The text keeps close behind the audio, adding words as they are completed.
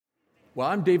Well,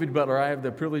 I'm David Butler. I have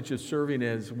the privilege of serving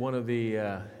as one of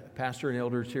the pastor and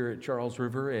elders here at Charles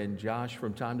River, and Josh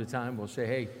from time to time will say,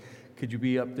 hey, could you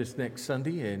be up this next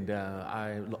Sunday? And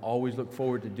I always look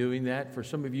forward to doing that. For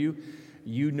some of you,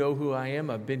 you know who I am.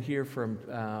 I've been here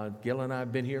Gil and I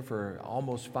have been here for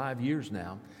almost 5 years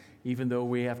now, even though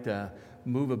we have to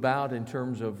move about in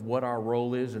terms of what our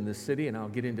role is in the city, and I'll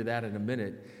get into that in a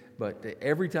minute. But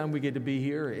every time we get to be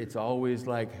here, it's always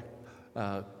like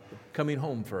coming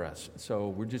home for us. So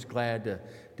we're just glad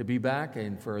to be back.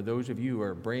 And for those of you who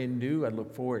are brand new, I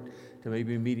look forward to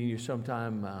maybe meeting you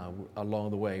sometime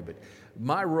along the way. But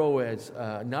my role as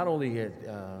not only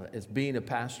as being a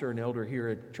pastor and elder here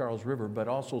at Charles River, but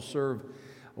also serve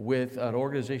with an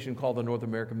organization called the North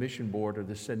American Mission Board, or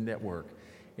the SEND Network.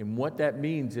 And what that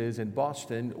means is in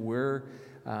Boston, we're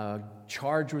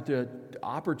charged with the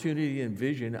opportunity and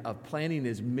vision of planting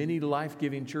as many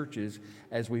life-giving churches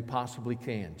as we possibly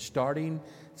can,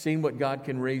 seeing what God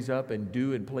can raise up and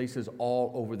do in places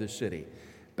all over the city.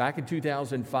 Back in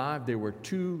 2005, there were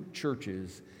 2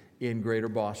 churches in Greater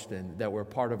Boston that were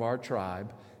part of our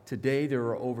tribe. Today, there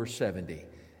are over 70.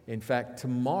 In fact,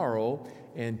 tomorrow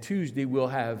and Tuesday, we'll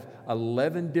have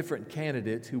 11 different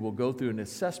candidates who will go through an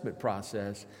assessment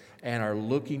process and are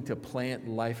looking to plant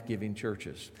life-giving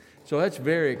churches. So that's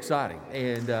very exciting.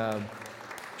 And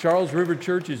Charles River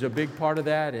Church is a big part of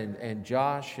that, and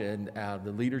Josh and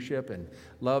the leadership, and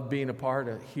love being a part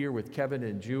of here with Kevin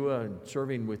and Jua and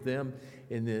serving with them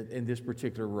in this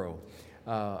particular role.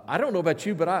 I don't know about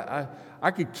you, but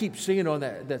I could keep singing on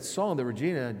that song that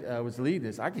Regina was leading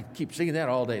us. I could keep singing that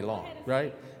all day long,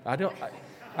 right?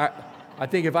 I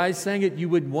think if I sang it, you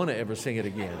wouldn't want to ever sing it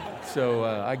again. So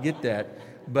I get that.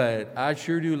 But I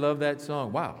sure do love that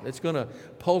song. Wow, it's going to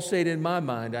pulsate in my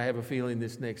mind, I have a feeling,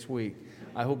 this next week.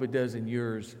 I hope it does in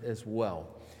yours as well.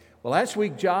 Well, last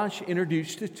week, Josh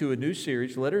introduced us to a new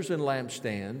series, Letters and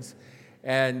Lampstands,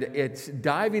 and it's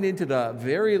diving into the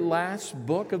very last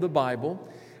book of the Bible,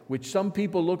 which some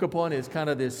people look upon as kind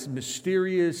of this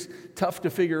mysterious, tough to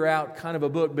figure out kind of a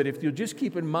book. But if you'll just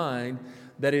keep in mind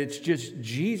that it's just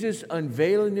Jesus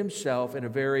unveiling himself in a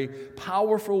very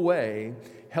powerful way,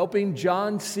 helping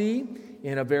John see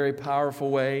in a very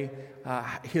powerful way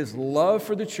his love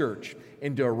for the church,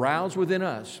 and to arouse within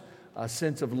us a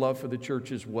sense of love for the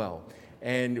church as well.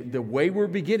 And the way we're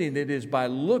beginning it is by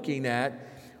looking at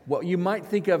what you might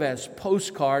think of as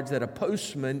postcards that a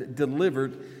postman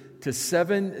delivered to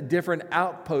 7 different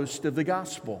outposts of the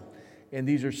gospel. And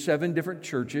these are 7 different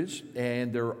churches,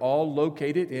 and they're all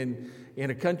located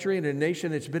in a country and a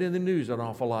nation that's been in the news an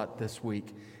awful lot this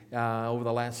week, over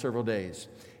the last several days,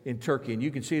 in Turkey. And you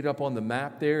can see it up on the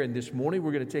map there. And this morning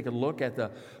we're going to take a look at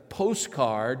the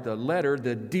postcard, the letter,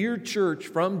 the Dear Church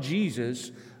from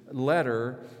Jesus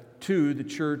letter to the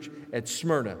church at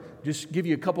Smyrna. Just give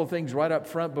you a couple of things right up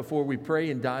front before we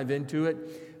pray and dive into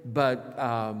it. But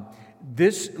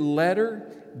this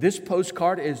letter, this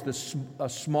postcard is the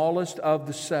smallest of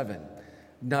the 7,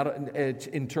 it's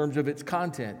in terms of its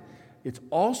content. It's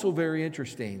also very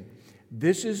interesting.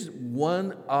 This is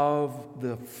one of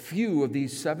the few of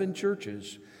these 7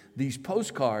 churches, these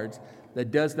postcards,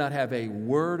 that does not have a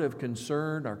word of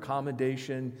concern or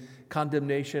commendation,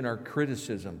 condemnation, or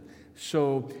criticism.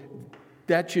 So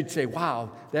that should say,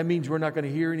 wow, that means we're not going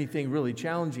to hear anything really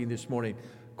challenging this morning.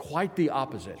 Quite the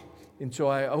opposite. And so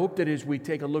I hope that as we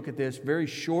take a look at this very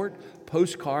short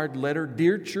postcard letter,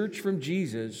 Dear Church from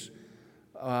Jesus,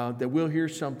 that we'll hear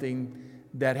something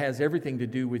that has everything to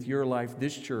do with your life,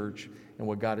 this church, and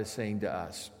what God is saying to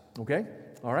us. Okay?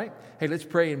 All right? Hey, let's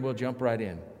pray and we'll jump right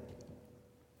in.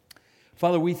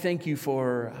 Father, we thank you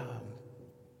for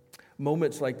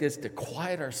moments like this to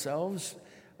quiet ourselves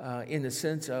in the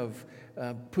sense of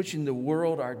pushing the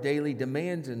world, our daily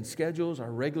demands and schedules,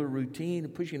 our regular routine,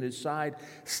 pushing it aside,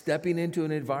 stepping into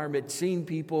an environment, seeing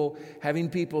people, having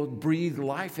people breathe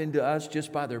life into us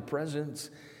just by their presence.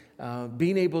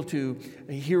 Being able to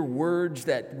hear words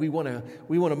that we want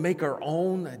to make our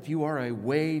own, that you are a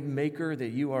way maker, that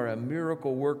you are a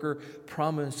miracle worker,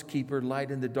 promise keeper,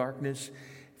 light in the darkness.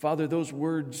 Father, those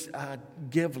words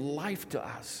give life to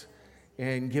us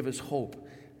and give us hope.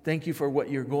 Thank you for what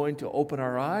you're going to open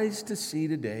our eyes to see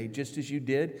today, just as you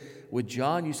did with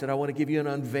John. You said, I want to give you an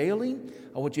unveiling.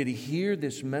 I want you to hear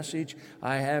this message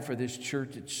I have for this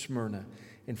church at Smyrna.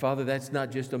 And Father, that's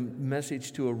not just a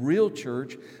message to a real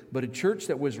church, but a church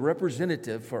that was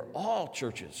representative for all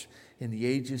churches in the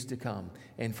ages to come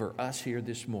and for us here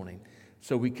this morning.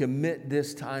 So we commit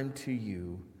this time to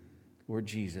you, Lord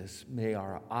Jesus. May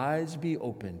our eyes be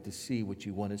open to see what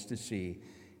you want us to see,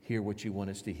 hear what you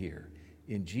want us to hear.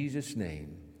 In Jesus'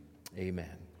 name,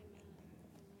 amen.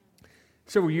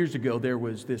 Several years ago, there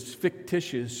was this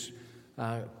fictitious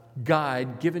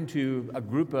guide given to a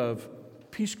group of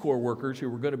Peace Corps workers who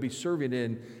were going to be serving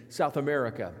in South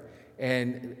America.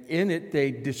 And in it,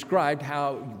 they described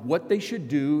what they should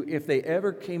do if they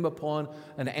ever came upon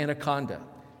an anaconda.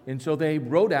 And so they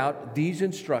wrote out these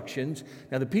instructions.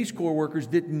 Now, the Peace Corps workers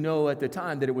didn't know at the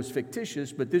time that it was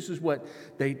fictitious, but this is what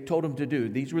they told them to do.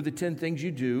 These were the 10 things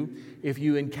you do if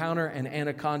you encounter an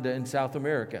anaconda in South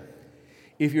America.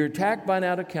 If you're attacked by an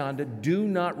anaconda, do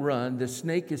not run. The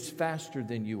snake is faster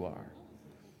than you are.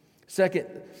 Second,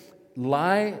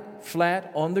 lie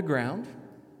flat on the ground.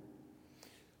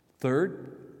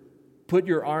 Third, put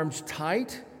your arms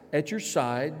tight at your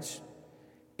sides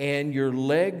and your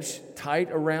legs tight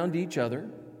around each other.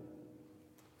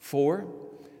 4,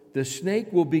 the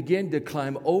snake will begin to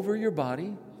climb over your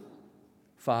body.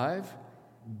 5,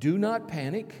 do not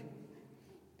panic.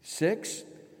 6,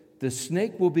 the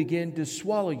snake will begin to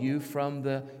swallow you from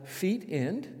the feet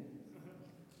end.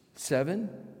 7,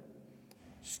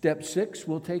 step 6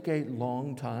 will take a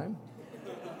long time.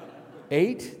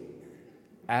 8,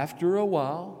 after a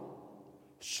while,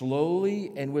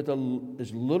 slowly and with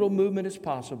as little movement as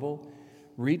possible,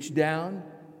 reach down,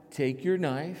 take your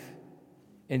knife,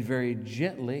 and very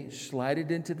gently slide it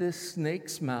into the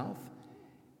snake's mouth,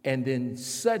 and then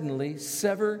suddenly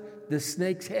sever the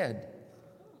snake's head.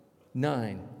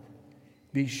 9,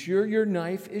 be sure your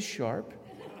knife is sharp.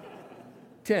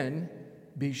 10,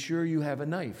 be sure you have a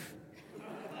knife.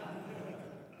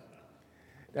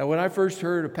 Now, when I first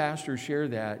heard a pastor share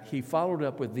that, he followed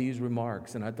up with these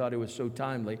remarks, and I thought it was so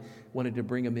timely, wanted to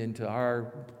bring them into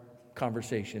our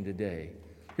conversation today.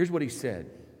 Here's what he said.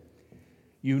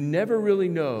 You never really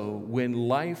know when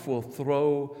life will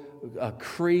throw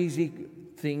crazy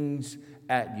things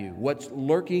at you, what's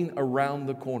lurking around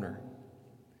the corner.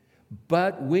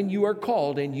 But when you are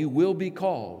called, and you will be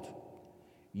called,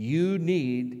 you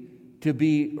need to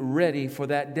be ready for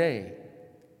that day.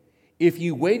 If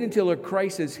you wait until a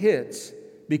crisis hits,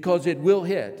 because it will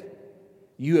hit,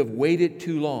 you have waited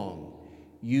too long.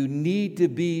 You need to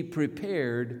be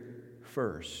prepared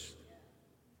first.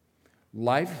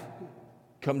 Life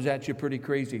comes at you pretty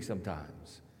crazy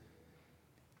sometimes.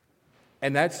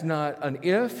 And that's not an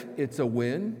if, it's a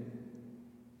when.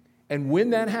 And when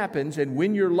that happens, and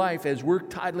when your life, as we're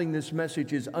titling this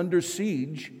message, is under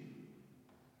siege,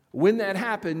 when that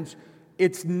happens,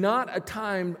 it's not a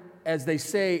time, as they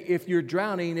say, if you're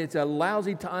drowning, it's a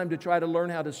lousy time to try to learn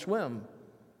how to swim.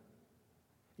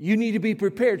 You need to be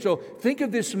prepared. So think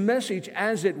of this message,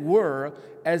 as it were,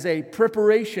 as a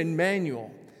preparation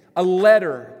manual, a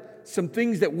letter, some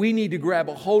things that we need to grab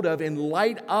a hold of in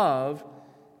light of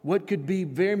what could be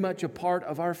very much a part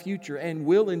of our future and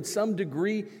will in some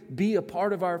degree be a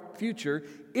part of our future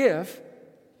if,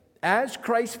 as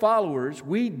Christ followers,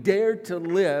 we dare to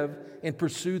live and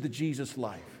pursue the Jesus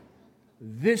life.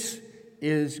 This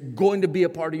is going to be a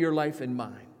part of your life and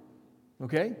mine.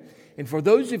 Okay? And for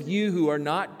those of you who are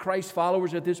not Christ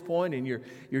followers at this point and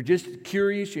you're just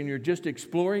curious and you're just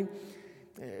exploring,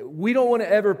 we don't want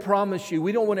to ever promise you,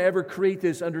 we don't want to ever create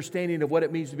this understanding of what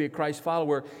it means to be a Christ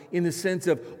follower in the sense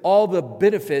of all the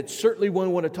benefits. Certainly we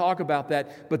want to talk about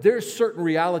that, but there are certain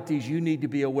realities you need to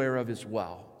be aware of as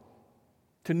well,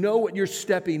 to know what you're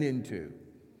stepping into.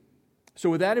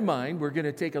 So with that in mind, we're going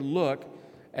to take a look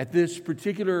at this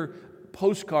particular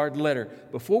postcard letter.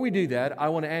 Before we do that, I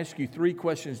want to ask you 3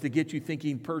 questions to get you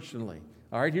thinking personally.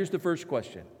 All right, here's the first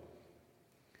question.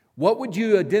 What would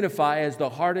you identify as the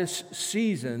hardest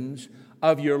seasons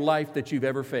of your life that you've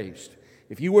ever faced?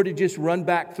 If you were to just run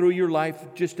back through your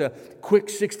life, just a quick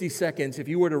 60 seconds, if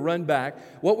you were to run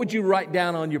back, what would you write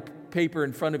down on your paper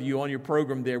in front of you on your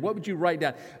program there? What would you write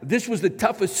down? This was the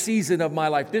toughest season of my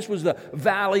life. This was the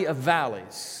valley of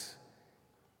valleys.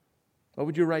 What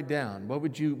would you write down?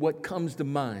 What comes to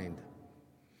mind?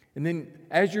 And then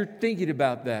as you're thinking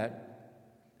about that,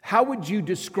 how would you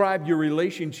describe your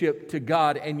relationship to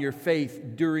God and your faith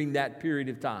during that period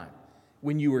of time?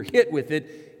 When you were hit with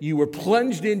it, you were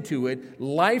plunged into it,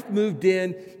 life moved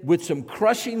in with some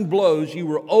crushing blows, you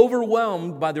were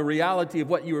overwhelmed by the reality of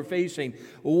what you were facing.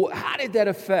 How did that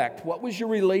affect? What was your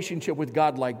relationship with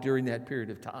God like during that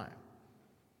period of time?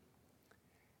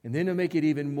 And then to make it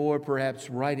even more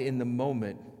perhaps right in the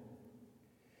moment,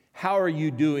 how are you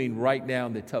doing right now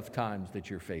in the tough times that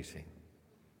you're facing?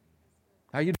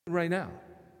 How are you doing right now?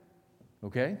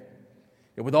 Okay?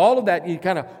 And with all of that, you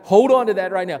kind of hold on to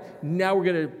that right now. Now we're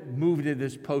going to move into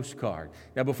this postcard.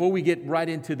 Now before we get right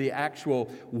into the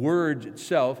actual words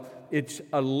itself, it's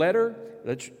a letter.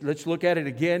 Let's look at it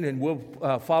again and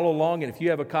we'll follow along. And if you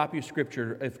have a copy of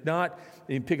Scripture, if not,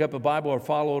 you can pick up a Bible or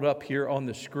follow it up here on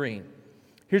the screen.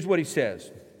 Here's what he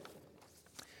says.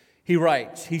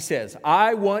 He says,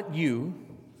 I want you,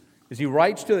 as he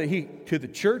writes to the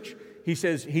church, he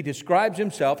says, he describes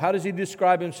himself. How does he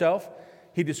describe himself?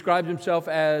 He describes himself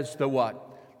as the what?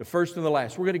 The first and the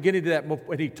last. We're going to get into that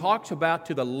when he talks about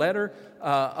to the letter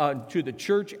to the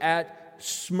church at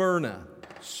Smyrna.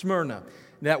 Smyrna.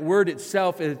 That word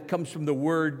itself, it comes from the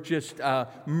word just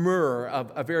myrrh,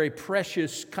 a very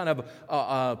precious kind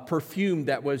of perfume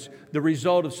that was the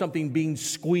result of something being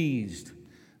squeezed.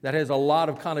 That has a lot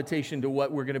of connotation to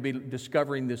what we're going to be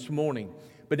discovering this morning.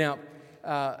 But now,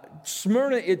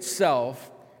 Smyrna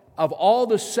itself, of all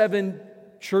the 7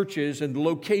 churches and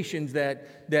locations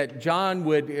that John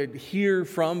would hear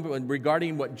from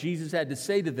regarding what Jesus had to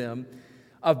say to them,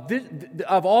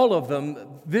 of all of them,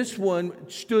 this one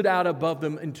stood out above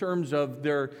them in terms of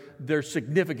their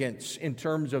significance in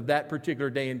terms of that particular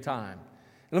day and time.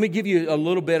 Let me give you a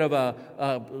little bit of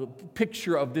a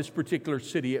picture of this particular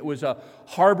city. It was a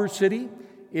harbor city.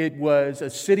 It was a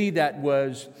city that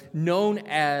was known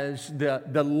as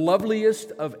the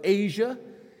loveliest of Asia.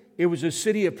 It was a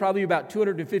city of probably about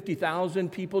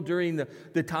 250,000 people during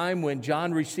the time when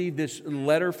John received this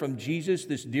letter from Jesus,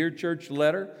 this Dear Church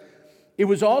letter. It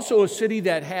was also a city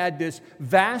that had this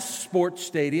vast sports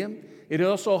stadium. It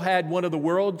also had one of the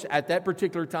world's, at that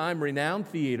particular time, renowned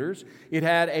theaters. It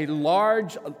had a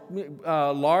large,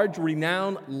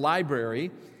 renowned library.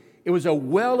 It was a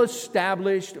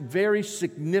well-established, very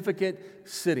significant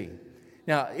city.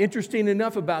 Now, interesting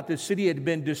enough about this city, it had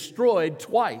been destroyed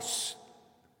twice.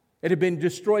 It had been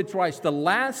destroyed twice. The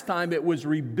last time it was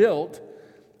rebuilt,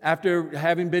 after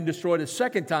having been destroyed a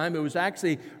second time, it was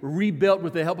actually rebuilt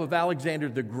with the help of Alexander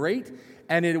the Great.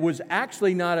 And it was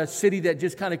actually not a city that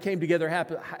just kind of came together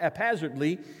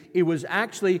haphazardly. It was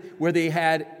actually where they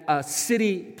had a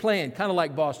city plan, kind of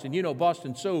like Boston. You know,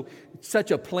 Boston's such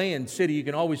a planned city, you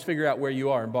can always figure out where you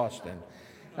are in Boston.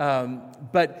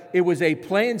 But it was a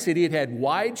planned city. It had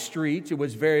wide streets. It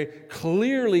was very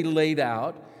clearly laid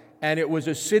out. And it was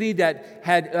a city that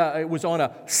had, it was on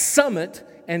a summit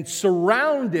and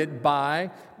surrounded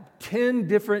by 10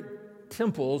 different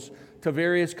temples to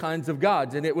various kinds of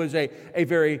gods. And it was a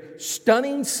very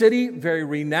stunning city, very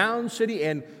renowned city.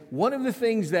 And one of the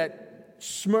things that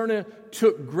Smyrna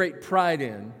took great pride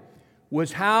in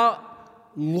was how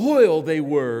loyal they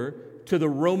were to the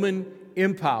Roman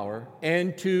Empire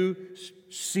and to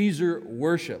Caesar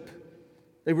worship.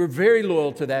 They were very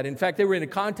loyal to that. In fact, they were in a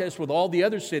contest with all the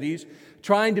other cities,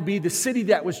 trying to be the city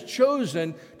that was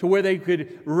chosen to where they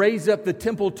could raise up the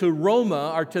temple to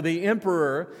Roma or to the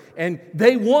emperor, and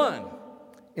they won.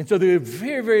 And so they were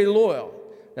very, very loyal.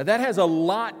 Now that has a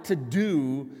lot to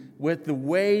do with the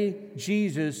way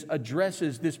Jesus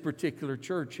addresses this particular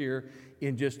church here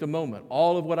in just a moment.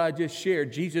 All of what I just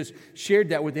shared, Jesus shared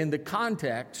that within the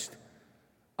context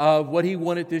of what he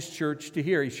wanted this church to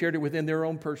hear. He shared it within their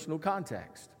own personal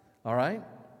context. All right?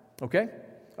 Okay?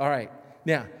 All right.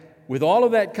 Now, with all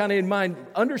of that kind of in mind,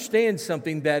 understand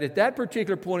something, that at that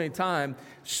particular point in time,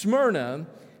 Smyrna,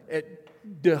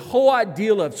 the whole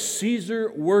ideal of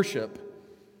Caesar worship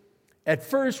at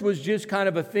first was just kind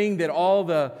of a thing that all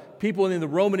the people in the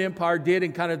Roman Empire did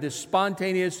in kind of this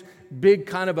spontaneous, big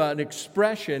kind of an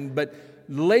expression. But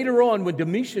later on, when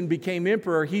Domitian became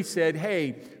emperor, he said,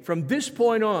 hey, from this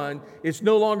point on, it's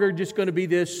no longer just going to be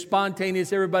this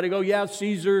spontaneous, everybody go, yeah,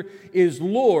 Caesar is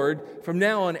Lord. From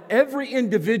now on, every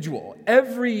individual,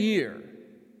 every year,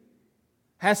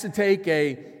 has to take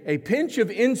a pinch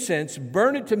of incense,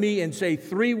 burn it to me, and say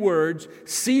 3 words,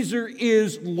 Caesar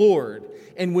is Lord.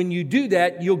 And when you do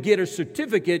that, you'll get a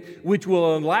certificate which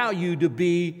will allow you to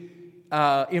be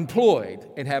employed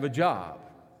and have a job.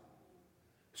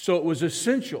 So it was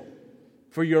essential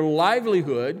for your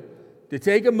livelihood to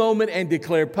take a moment and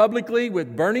declare publicly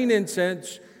with burning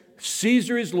incense,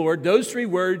 Caesar is Lord. Those 3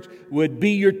 words would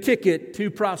be your ticket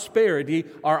to prosperity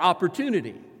or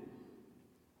opportunity.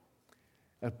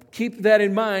 Keep that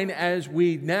in mind as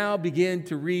we now begin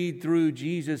to read through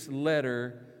Jesus'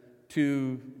 letter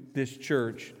to this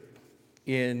church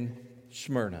in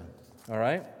Smyrna. All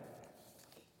right?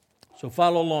 So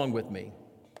follow along with me.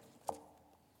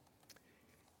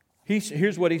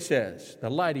 Here's what he says. The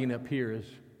lighting up here is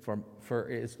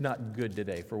it's not good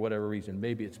today for whatever reason.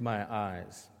 Maybe it's my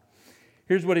eyes.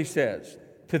 Here's what he says.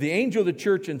 To the angel of the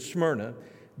church in Smyrna,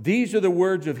 these are the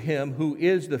words of him who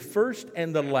is the first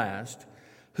and the last,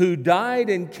 who died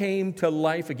and came to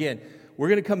life again. We're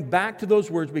going to come back to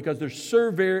those words because they're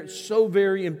so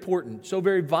very important, so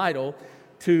very vital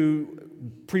to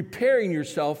preparing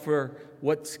yourself for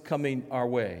what's coming our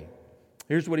way.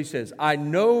 Here's what he says. I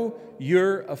know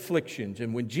your afflictions.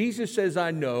 And when Jesus says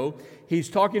I know, he's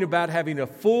talking about having a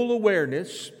full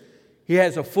awareness. He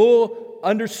has a full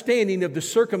understanding of the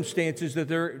circumstances that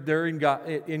they're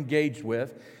engaged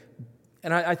with.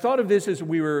 And I thought of this as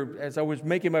I was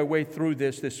making my way through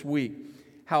this week,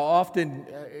 how often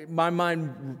my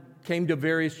mind came to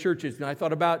various churches. And I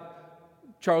thought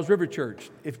about Charles River Church.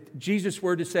 If Jesus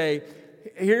were to say,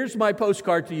 here's my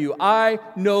postcard to you. I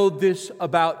know this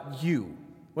about you.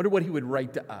 Wonder what he would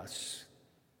write to us.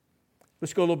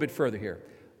 Let's go a little bit further here.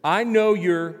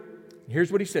 Here's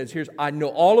what he says. I know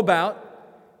all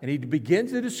about, and he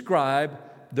begins to describe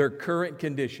their current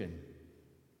condition.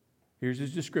 Here's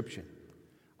his description.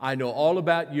 I know all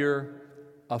about your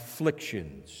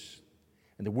afflictions.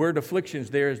 And the word afflictions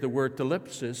there is the word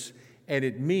thlipsis, and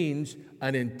it means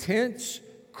an intense,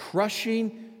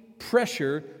 crushing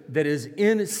pressure that is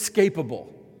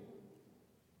inescapable.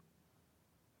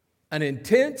 An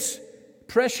intense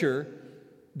pressure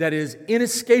that is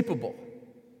inescapable,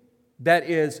 that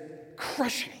is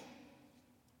crushing.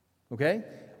 Okay?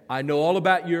 I know all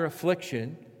about your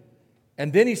affliction.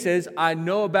 And then he says, I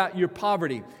know about your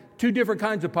poverty. Two different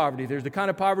kinds of poverty. There's the kind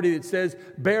of poverty that says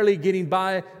barely getting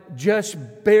by, just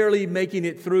barely making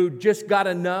it through, just got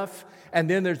enough. And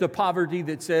then there's the poverty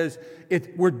that says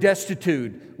we're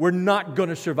destitute, we're not going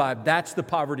to survive. That's the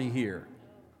poverty here.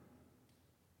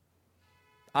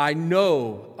 I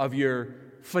know of your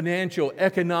financial,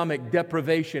 economic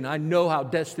deprivation. I know how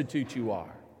destitute you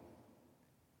are.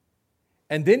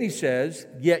 And then he says,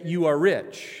 yet you are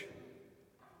rich.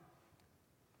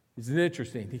 Isn't it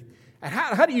interesting?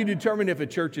 How do you determine if a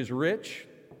church is rich?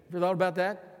 Ever thought about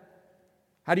that?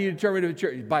 How do you determine if a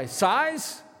church? By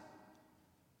size?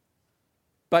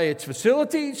 By its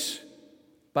facilities?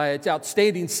 By its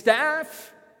outstanding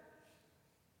staff?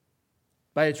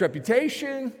 By its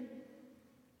reputation?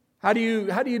 How do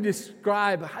you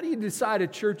decide a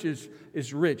church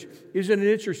is rich? Isn't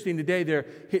it interesting today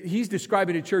he's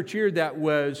describing a church here that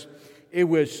was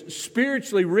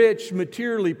spiritually rich,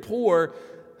 materially poor.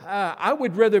 I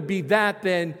would rather be that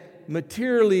than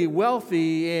materially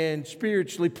wealthy and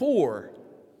spiritually poor.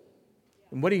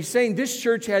 And what he's saying, this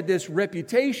church had this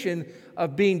reputation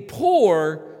of being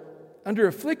poor under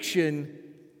affliction,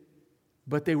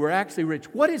 but they were actually rich.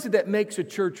 What is it that makes a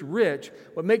church rich?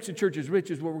 What makes a church rich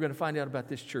is what we're going to find out about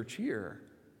this church here.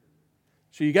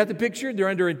 So you got the picture. They're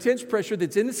under intense pressure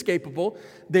that's inescapable.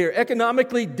 They are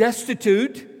economically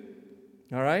destitute.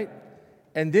 All right?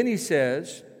 And then he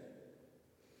says,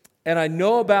 and I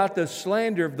know about the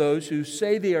slander of those who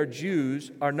say they are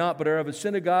Jews, are not, but are of a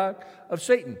synagogue of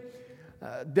Satan.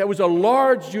 There was a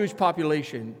large Jewish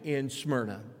population in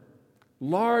Smyrna.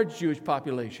 Large Jewish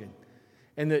population.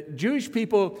 And the Jewish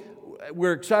people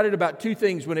were excited about two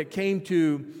things when it came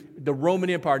to the Roman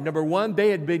Empire. Number one, they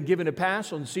had been given a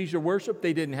pass on Caesar worship.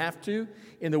 They didn't have to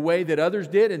in the way that others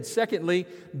did. And secondly,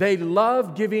 they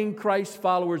loved giving Christ's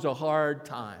followers a hard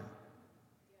time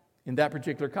in that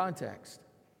particular context.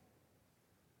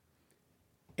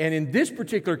 And in this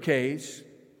particular case,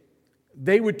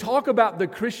 they would talk about the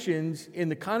Christians in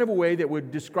the kind of a way that would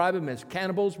describe them as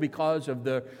cannibals because of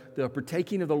the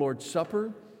partaking of the Lord's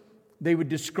Supper. They would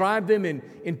describe them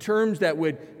in terms that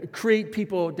would create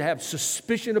people to have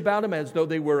suspicion about them as though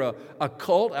they were a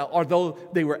cult, or though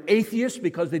they were atheists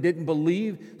because they didn't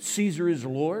believe Caesar is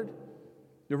Lord.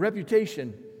 Their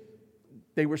reputation,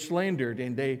 they were slandered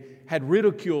and they had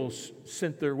ridicule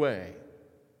sent their way.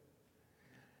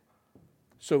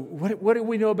 So what do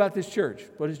we know about this church?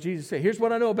 What does Jesus say? Here's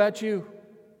what I know about you.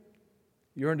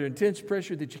 You're under intense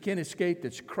pressure that you can't escape,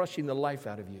 that's crushing the life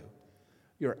out of you.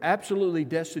 You're absolutely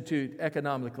destitute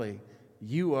economically.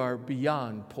 You are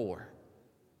beyond poor.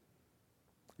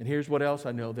 And here's what else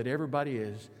I know, that everybody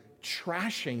is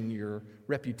trashing your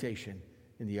reputation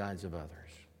in the eyes of others.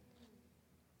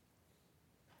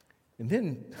 And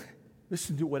then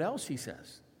listen to what else he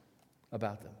says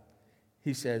about them.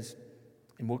 He says,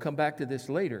 and we'll come back to this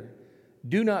later,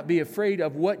 do not be afraid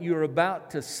of what you're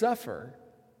about to suffer.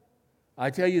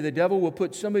 I tell you, the devil will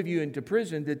put some of you into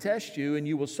prison to test you, and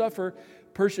you will suffer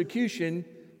persecution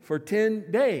for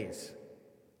 10 days.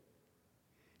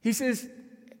 He says,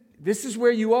 this is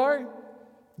where you are.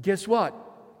 Guess what?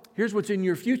 Here's what's in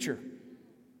your future.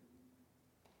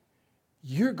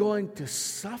 You're going to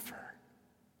suffer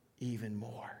even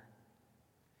more.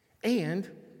 And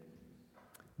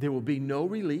there will be no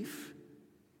relief.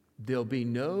 There will be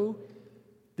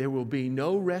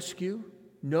no rescue,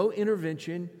 no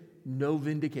intervention, no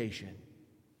vindication,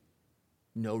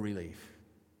 no relief.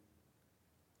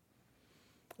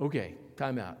 Okay,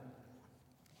 time out.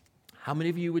 How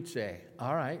many of you would say,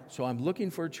 all right, so I'm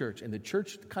looking for a church, and the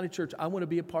kind of church I want to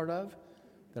be a part of,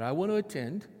 that I want to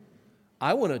attend,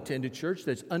 I want to attend a church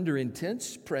that's under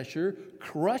intense pressure,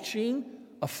 crushing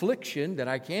affliction that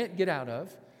I can't get out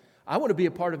of. I want to be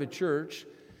a part of a church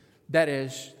that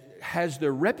has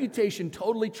their reputation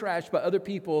totally trashed by other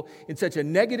people in such a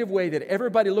negative way that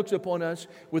everybody looks upon us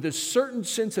with a certain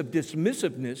sense of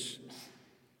dismissiveness.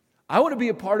 I want to be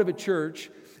a part of a church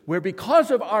where,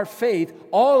 because of our faith,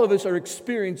 all of us are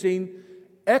experiencing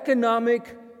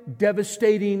economic,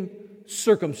 devastating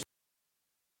circumstances.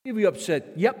 You'll be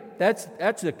upset. Yep,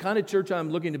 that's the kind of church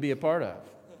I'm looking to be a part of.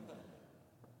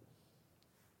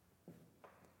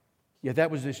 Yeah, that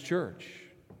was this church.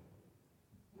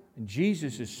 And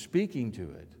Jesus is speaking to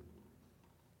it.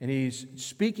 And He's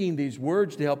speaking these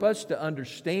words to help us to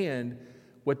understand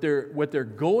what they're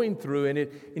going through.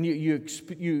 And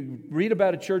you read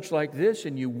about a church like this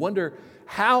and you wonder,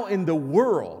 how in the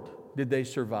world did they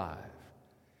survive?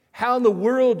 How did the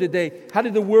world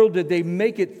did they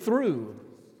make it through?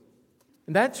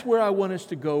 And that's where I want us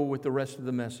to go with the rest of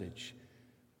the message.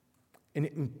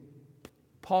 And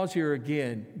pause here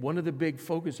again. One of the big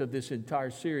focus of this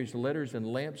entire series, Letters and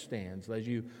Lampstands, as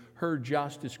you heard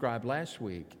Josh describe last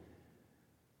week,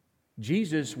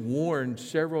 Jesus warned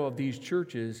several of these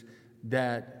churches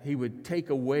that He would take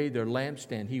away their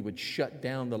lampstand. He would shut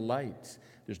down the lights.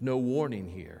 There's no warning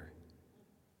here.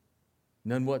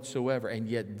 None whatsoever. And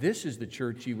yet this is the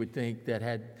church you would think that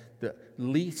had the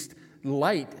least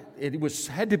light. It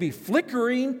had to be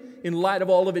flickering in light of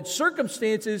all of its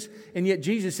circumstances, and yet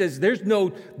Jesus says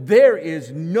there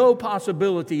is no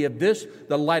possibility of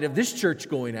the light of this church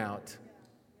going out.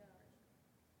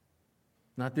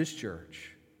 Not this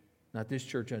church. Not this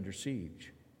church under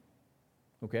siege.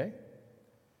 Okay?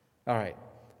 All right.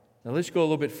 Now let's go a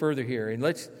little bit further here, and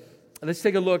let's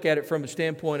take a look at it from a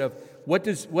standpoint of what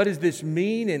does this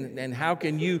mean, and how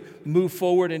can you move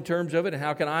forward in terms of it, and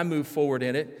how can I move forward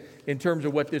in it in terms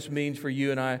of what this means for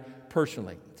you and I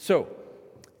personally. So,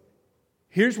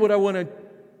 here's what I want to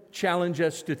challenge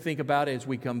us to think about as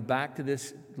we come back to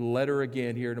this letter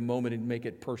again here in a moment and make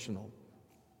it personal.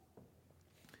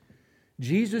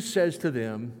 Jesus says to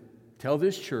them, tell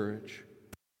this church,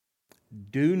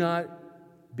 do not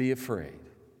be afraid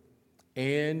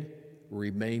and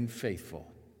remain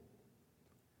faithful.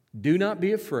 Do not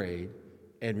be afraid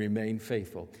and remain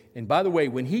faithful. And by the way,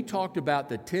 when He talked about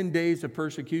the 10 days of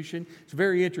persecution, it's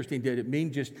very interesting. Did it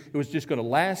mean it was just going to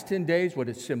last 10 days? What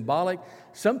is symbolic?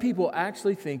 Some people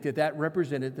actually think that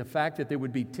represented the fact that there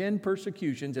would be 10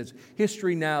 persecutions, as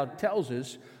history now tells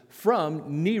us,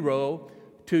 from Nero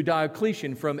to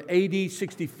Diocletian, from AD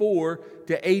 64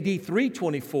 to AD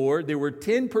 324. There were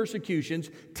 10 persecutions,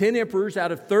 10 emperors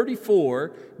out of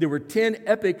 34. There were 10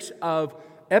 epochs of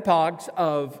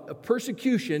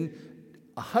persecution.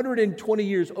 120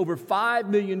 years, over 5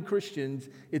 million Christians,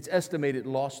 it's estimated,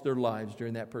 lost their lives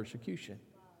during that persecution.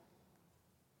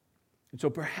 And so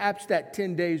perhaps that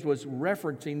 10 days was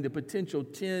referencing the potential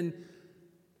 10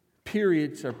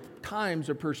 periods or times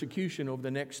of persecution over the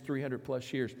next 300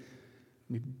 plus years. Let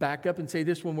me back up and say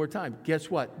this one more time. Guess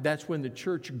what? That's when the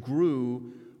church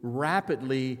grew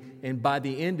rapidly, and by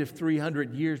the end of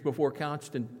 300 years before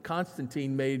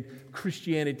Constantine made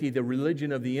Christianity the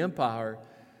religion of the empire,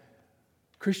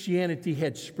 Christianity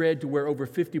had spread to where over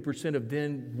 50% of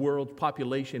then world's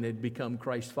population had become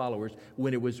Christ followers.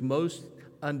 When it was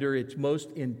under its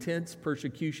most intense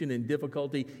persecution and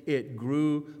difficulty, it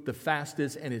grew the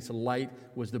fastest and its light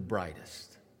was the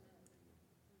brightest.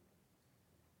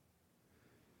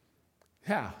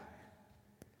 Now,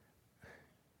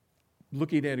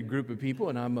 looking at a group of people,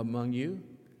 and I'm among you,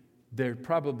 there are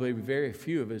probably very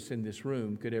few of us in this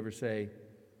room could ever say,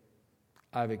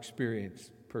 I've experienced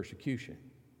persecution.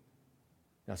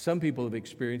 Now, some people have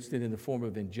experienced it in the form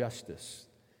of injustice,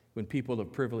 when people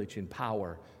of privilege and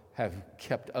power have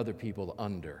kept other people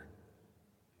under.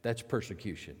 That's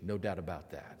persecution, no doubt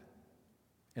about that,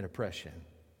 and oppression.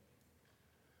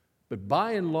 But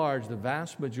by and large, the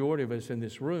vast majority of us in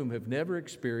this room have never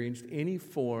experienced any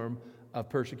form of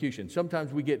persecution.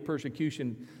 Sometimes we get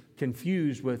persecution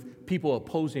confused with people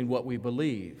opposing what we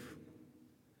believe.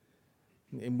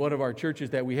 In one of our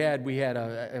churches that we had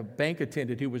a bank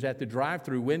attendant who was at the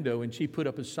drive-through window, and she put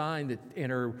up a sign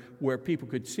where people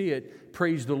could see it,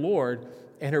 "Praise the Lord."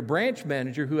 And her branch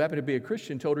manager, who happened to be a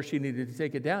Christian, told her she needed to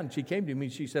take it down. And she came to me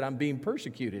and she said, "I'm being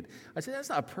persecuted." I said, "That's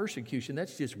not persecution,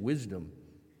 that's just wisdom."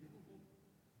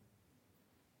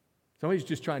 Somebody's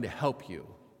just trying to help you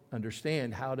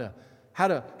understand how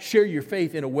to share your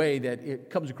faith in a way that it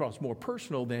comes across more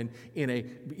personal than in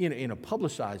a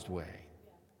publicized way.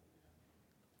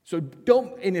 So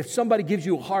don't, and if somebody gives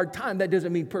you a hard time, that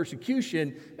doesn't mean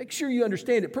persecution. Make sure you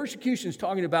understand that persecution is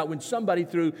talking about when somebody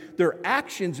through their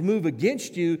actions move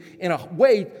against you in a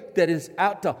way that is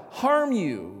out to harm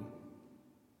you.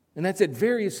 And that's at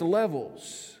various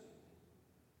levels.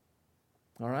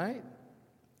 All right?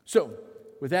 So,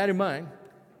 with that in mind,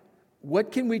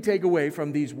 what can we take away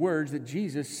from these words that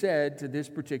Jesus said to this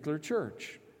particular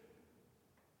church?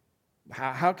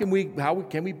 How can we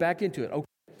back into it? Okay.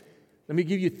 Let me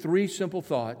give you 3 simple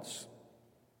thoughts.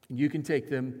 You can take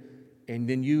them, and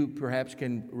then you perhaps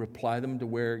can apply them to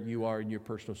where you are in your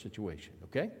personal situation,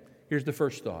 okay? Here's the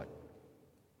first thought.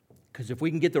 Because if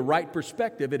we can get the right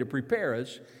perspective, it'll prepare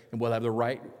us, and we'll have the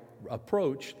right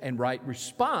approach and right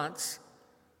response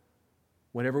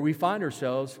whenever we find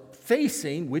ourselves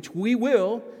facing, which we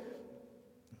will.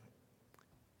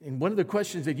 And one of the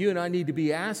questions that you and I need to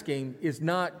be asking is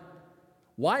not,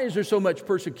 why is there so much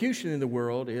persecution in the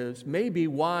world? Is maybe,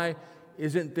 why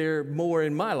isn't there more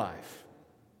in my life?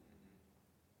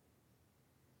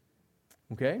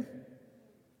 Okay?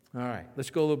 All right, let's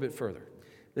go a little bit further.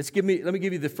 Let me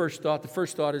give you the first thought. The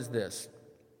first thought is this.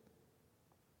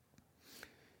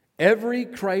 Every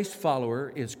Christ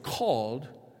follower is called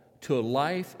to a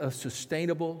life of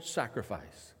sustainable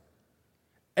sacrifice.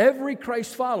 Every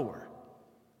Christ follower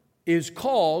is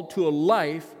called to a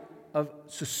life of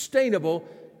sustainable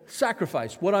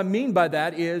sacrifice. What I mean by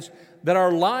that is that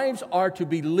our lives are to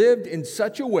be lived in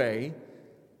such a way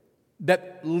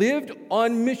that lived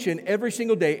on mission every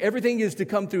single day. Everything is to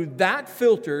come through that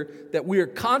filter that we are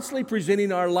constantly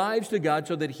presenting our lives to God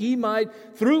so that He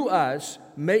might, through us,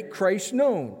 make Christ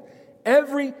known.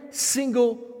 Every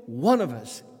single one of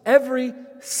us, every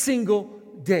single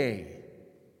day.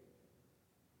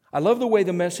 I love the way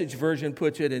the Message version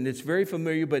puts it, and it's very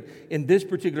familiar, but in this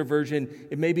particular version,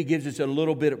 it maybe gives us a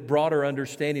little bit broader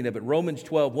understanding of it. Romans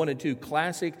 12, 1 and 2,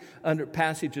 classic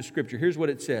passage of Scripture. Here's what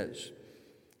it says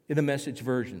in the Message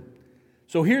version.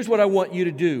 So here's what I want you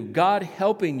to do. God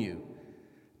helping you.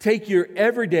 Take your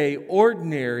everyday,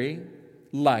 ordinary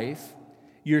life,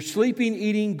 your sleeping,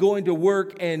 eating, going to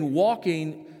work, and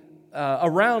walking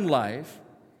around life,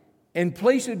 and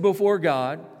place it before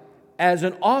God as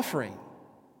an offering.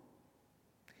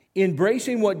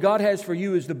 Embracing what God has for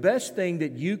you is the best thing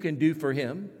that you can do for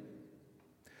Him.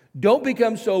 Don't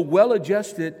become so well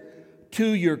adjusted to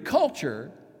your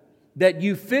culture that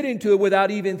you fit into it without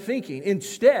even thinking.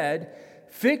 Instead,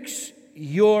 fix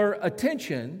your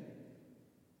attention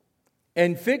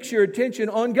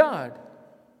on God.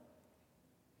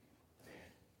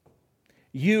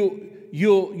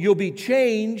 You'll be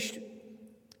changed.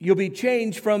 You'll be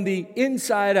changed from the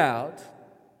inside out.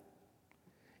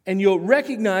 And you'll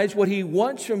recognize what He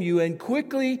wants from you and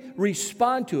quickly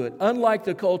respond to it. Unlike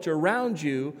the culture around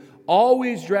you,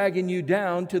 always dragging you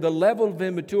down to the level of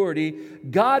immaturity,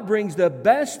 God brings the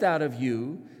best out of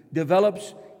you,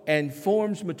 develops and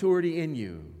forms maturity in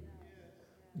you.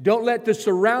 Don't let the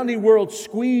surrounding world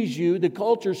squeeze you, the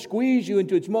culture squeeze you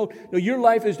into its mold. No, your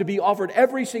life is to be offered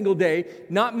every single day.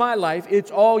 Not my life, it's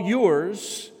all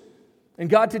yours. And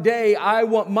God, today, I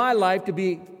want my life to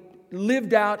be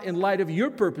lived out in light of your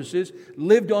purposes,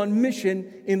 lived on mission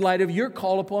in light of your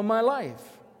call upon my life.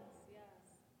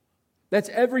 That's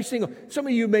every single. Some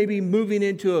of you may be moving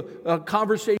into a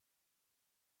conversation,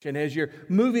 and as you're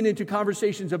moving into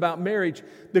conversations about marriage,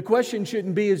 the question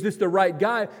shouldn't be, is this the right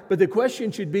guy? But the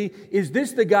question should be, is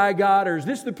this the guy God, or is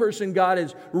this the person God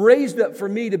has raised up for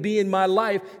me to be in my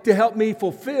life to help me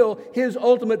fulfill His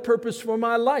ultimate purpose for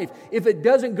my life? If it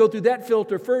doesn't go through that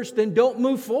filter first, then don't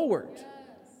move forward.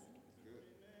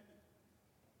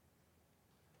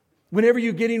 Whenever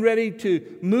you're getting ready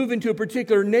to move into a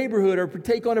particular neighborhood or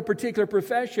take on a particular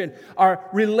profession or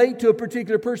relate to a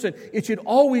particular person, it should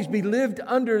always be lived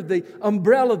under the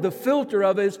umbrella, the filter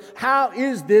of is, how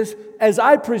is this, as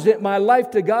I present my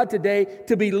life to God today,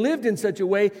 to be lived in such a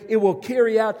way it will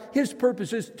carry out His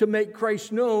purposes to make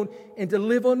Christ known and to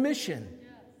live on mission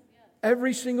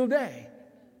every single day.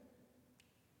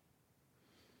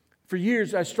 For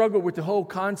years, I struggled with the whole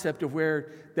concept of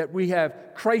that we have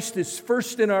Christ is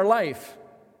first in our life.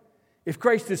 If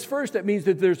Christ is first, that means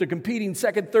that there's a competing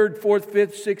second, third, fourth,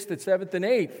 fifth, sixth, and seventh, and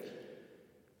eighth.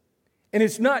 And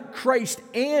it's not Christ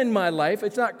and my life.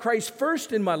 It's not Christ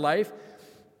first in my life.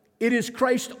 It is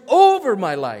Christ over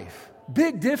my life.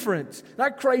 Big difference.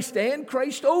 Not Christ and,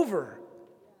 Christ over.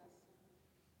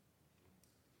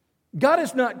 God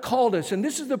has not called us, and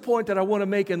this is the point that I want to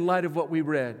make in light of what we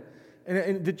read.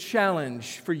 And the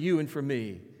challenge for you and for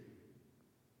me.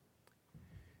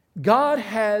 God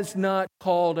has not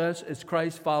called us as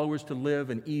Christ followers to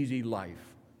live an easy life.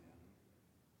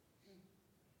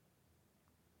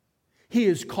 He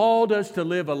has called us to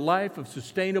live a life of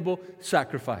sustainable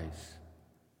sacrifice.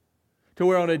 To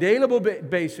where on a daily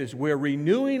basis, we're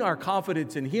renewing our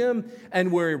confidence in Him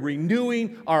and we're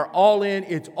renewing our all in.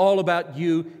 It's all about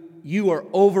you. You are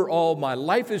over all. My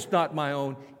life is not my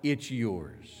own, it's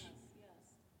yours.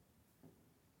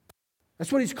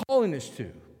 That's what He's calling us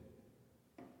to.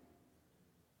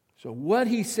 So what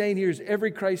He's saying here is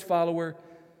every Christ follower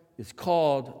is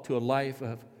called to a life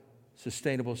of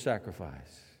sustainable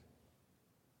sacrifice.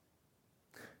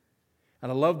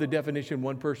 And I love the definition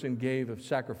one person gave of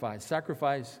sacrifice.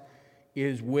 Sacrifice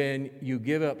is when you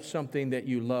give up something that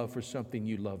you love for something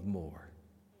you love more.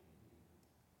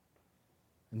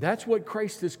 And that's what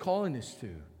Christ is calling us to.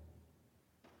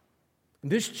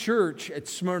 And this church at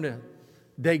Smyrna,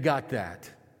 they got that.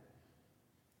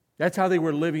 That's how they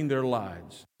were living their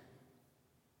lives.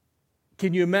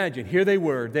 Can you imagine? Here they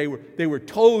were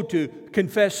told to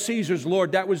confess Caesar's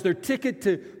Lord. That was their ticket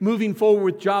to moving forward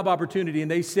with job opportunity.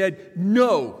 And they said,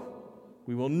 no,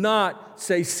 we will not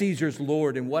say Caesar's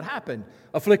Lord. And what happened?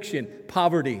 Affliction,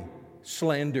 poverty,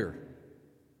 slander.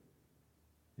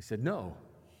 They said, no.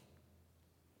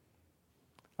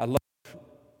 I love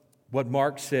what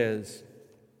Mark says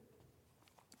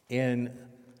in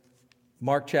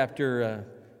Mark chapter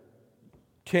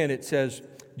 10. It says,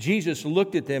 Jesus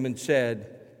looked at them and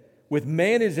said, with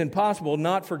man it is impossible,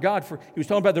 not for God. For he was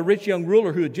talking about the rich young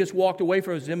ruler who had just walked away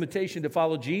from his invitation to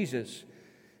follow Jesus.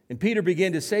 And Peter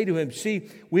began to say to him, see,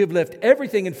 we have left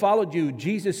everything and followed you.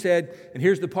 Jesus said, and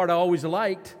here's the part I always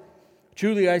liked,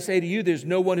 truly I say to you, there's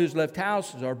no one who's left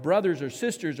houses, or brothers or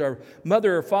sisters, or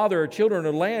mother or father, or children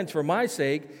or lands for my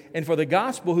sake, and for the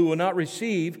gospel who will not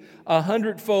receive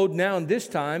 100-fold now in this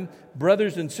time,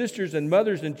 brothers and sisters and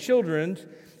mothers and children,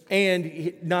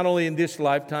 and not only in this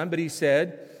lifetime, but he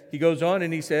goes on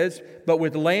and he says, but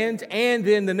with lands, and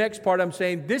then the next part I'm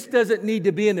saying, this doesn't need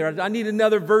to be in there. I need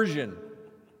another version.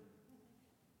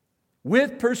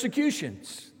 With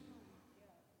persecutions.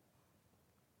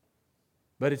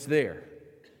 But it's there.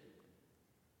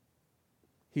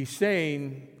 He's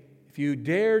saying, if you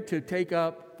dare to take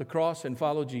up the cross and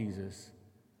follow Jesus,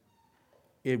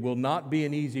 it will not be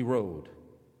an easy road.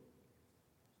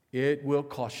 It will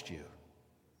cost you.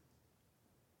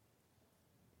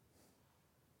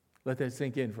 Let that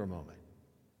sink in for a moment.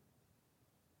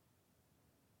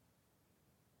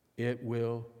 It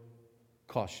will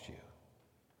cost you.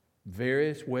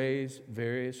 Various ways,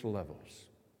 various levels.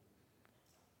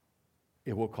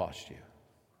 It will cost you.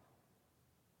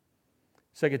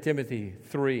 2 Timothy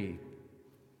 3,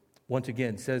 once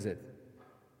again, says it.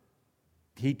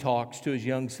 He talks to his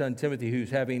young son Timothy, who's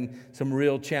having some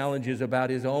real challenges about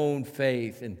his own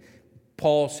faith. And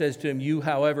Paul says to him, you,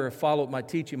 however, have followed my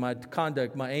teaching, my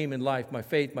conduct, my aim in life, my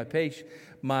faith, my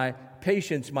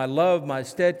patience, my love, my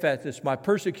steadfastness, my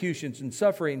persecutions and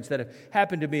sufferings that have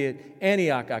happened to me at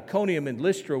Antioch, Iconium, and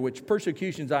Lystra, which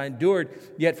persecutions I endured,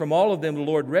 yet from all of them the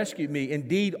Lord rescued me.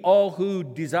 Indeed, all who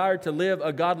desire to live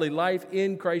a godly life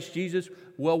in Christ Jesus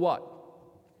will what?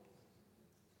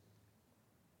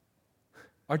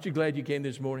 Aren't you glad you came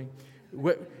this morning?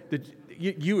 The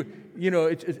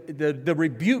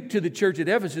rebuke to the church at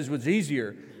Ephesus was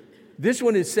easier. This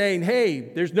one is saying, hey,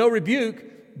 there's no rebuke,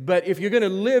 but if you're going to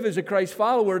live as a Christ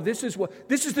follower, this is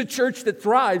the church that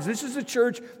thrives. This is the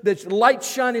church that's light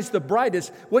shines the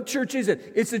brightest. What church is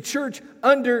it? It's a church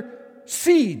under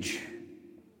siege,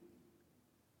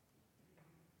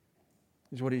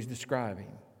 is what he's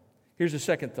describing. Here's a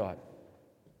second thought,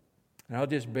 and I'll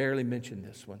just barely mention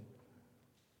this one.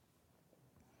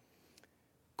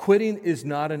 Quitting is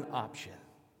not an option,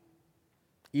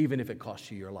 even if it costs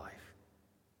you your life.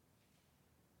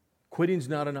 Quitting's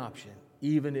not an option,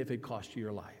 even if it costs you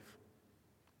your life.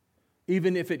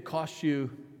 Even if it costs you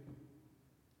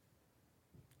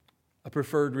a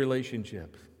preferred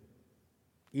relationship.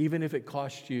 Even if it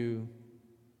costs you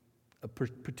a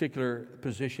particular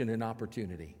position and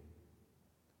opportunity.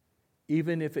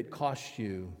 Even if it costs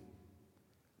you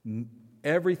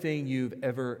everything you've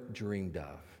ever dreamed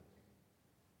of.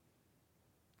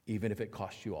 Even if it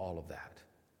costs you all of that.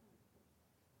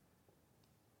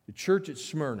 The church at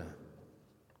Smyrna,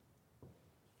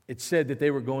 it said that they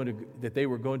were going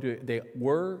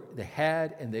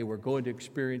to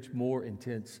experience more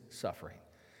intense suffering.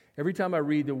 Every time I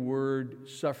read the word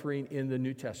suffering in the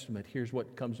New Testament, here's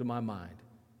what comes to my mind.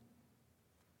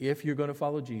 If you're going to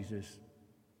follow Jesus,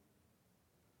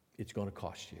 it's going to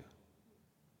cost you.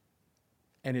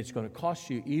 And it's going to cost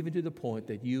you even to the point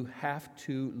that you have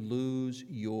to lose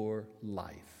your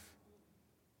life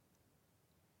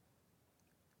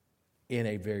in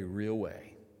a very real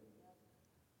way.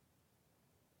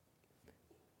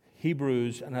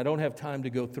 Hebrews, and I don't have time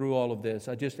to go through all of this.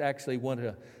 I just actually want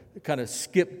to kind of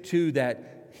skip to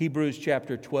that Hebrews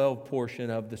chapter 12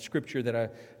 portion of the scripture that I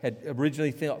had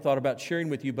originally thought about sharing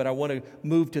with you, but I want to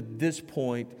move to this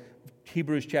point,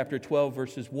 Hebrews chapter 12,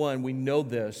 verses 1. We know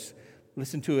this.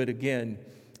 Listen to it again.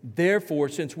 Therefore,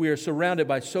 since we are surrounded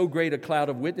by so great a cloud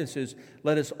of witnesses,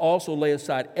 let us also lay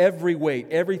aside every weight,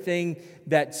 everything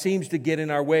that seems to get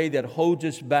in our way, that holds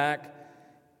us back,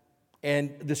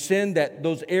 and the sin, that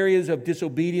those areas of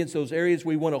disobedience, those areas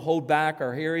we want to hold back,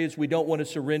 are areas we don't want to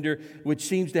surrender, which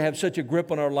seems to have such a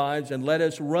grip on our lives. And let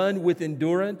us run with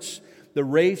endurance the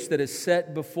race that is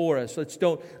set before us. Let's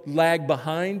don't lag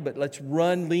behind, but let's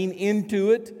run, lean into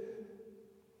it.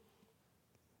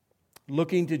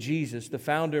 Looking to Jesus, the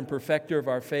founder and perfecter of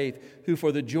our faith, who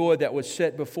for the joy that was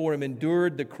set before him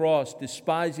endured the cross,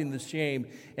 despising the shame,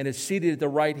 and is seated at the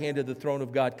right hand of the throne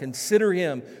of God. Consider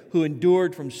him who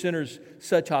endured from sinners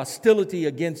such hostility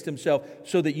against himself,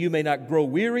 so that you may not grow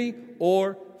weary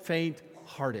or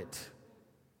faint-hearted.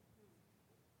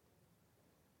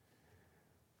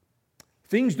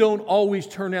 Things don't always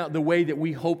turn out the way that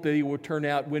we hope that they will turn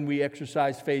out when we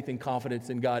exercise faith and confidence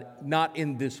in God, not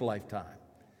in this lifetime.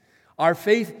 Our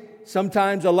faith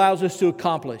sometimes allows us to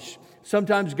accomplish.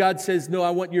 Sometimes God says, no,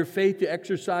 I want your faith to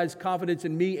exercise confidence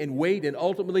in me and wait, and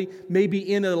ultimately,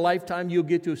 maybe in a lifetime you'll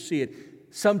get to see it.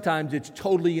 Sometimes it's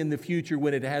totally in the future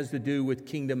when it has to do with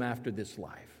kingdom after this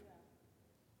life.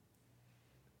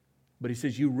 But he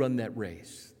says, you run that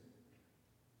race.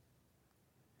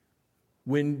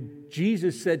 When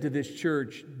Jesus said to this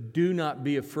church, do not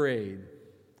be afraid,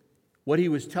 what he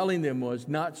was telling them was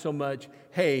not so much,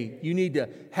 hey, you need to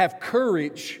have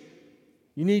courage,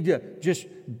 you need to just,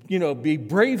 be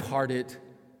brave-hearted,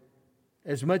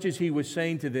 as much as he was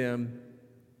saying to them,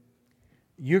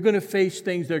 you're going to face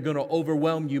things that are going to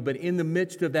overwhelm you, but in the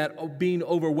midst of that being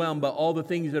overwhelmed by all the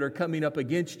things that are coming up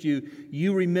against you,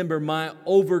 you remember my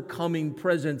overcoming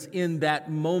presence in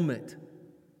that moment.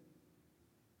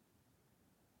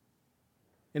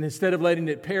 And instead of letting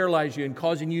it paralyze you and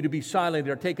causing you to be silent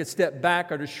or take a step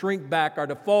back or to shrink back or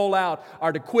to fall out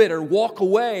or to quit or walk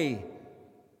away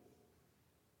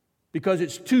because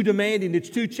it's too demanding, it's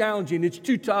too challenging, it's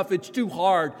too tough, it's too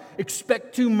hard,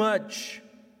 expect too much.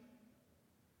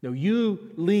 No,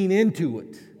 you lean into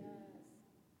it.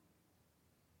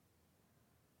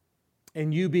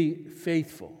 And you be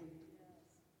faithful.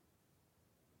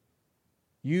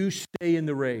 You stay in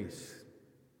the race.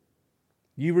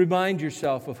 You remind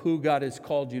yourself of who God has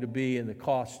called you to be and the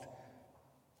cost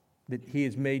that he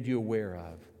has made you aware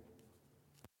of.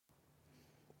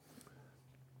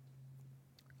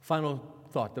 Final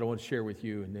thought that I want to share with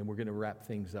you, and then we're going to wrap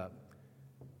things up.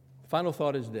 Final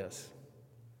thought is this.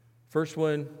 First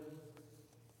one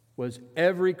was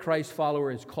every Christ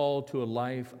follower is called to a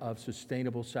life of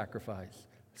sustainable sacrifice.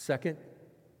 Second,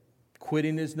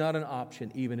 quitting is not an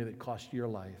option, even if it costs you your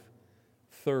life.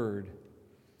 Third,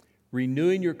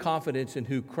 renewing your confidence in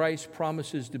who Christ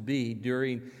promises to be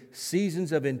during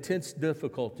seasons of intense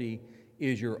difficulty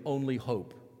is your only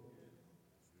hope.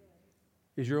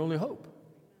 Is your only hope.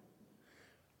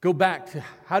 Go back to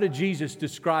how did Jesus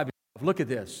describe himself? Look at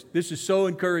this. This is so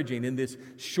encouraging in this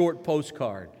short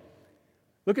postcard.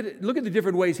 Look at it. Look at the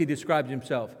different ways he describes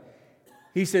himself.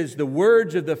 He says the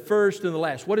words of the first and the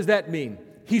last. What does that mean?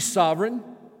 He's sovereign.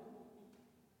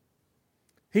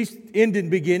 He's end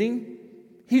and beginning.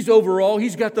 He's overall.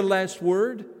 He's got the last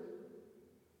word.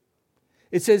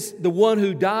 It says the one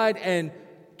who died and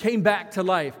came back to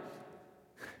life.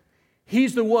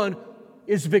 He's the one who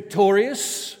is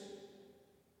victorious.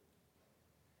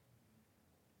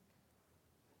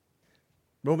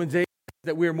 Romans 8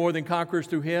 that we are more than conquerors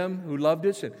through him who loved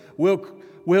us. And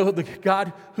will the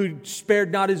God who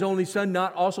spared not his only son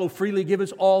not also freely give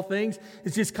us all things?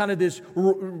 It's just kind of this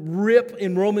rip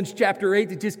in Romans chapter 8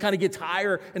 that just kind of gets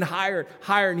higher and higher and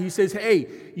higher. And he says, hey,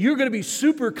 you're going to be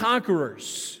super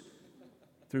conquerors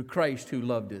through Christ who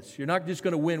loved us. You're not just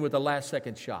going to win with a last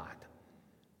second shot.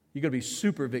 You're going to be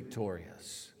super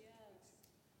victorious.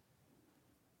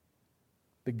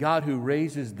 The God who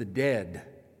raises the dead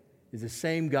is the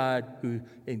same God who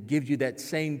and gives you that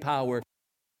same power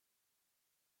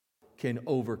can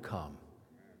overcome.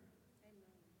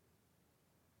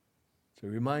 So he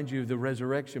reminds you of the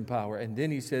resurrection power. And then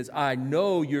he says, I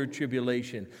know your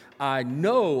tribulation. I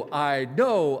know. I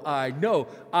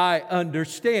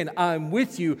understand. I'm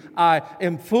with you. I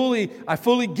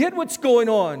fully get what's going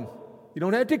on. You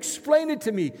don't have to explain it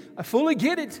to me. I fully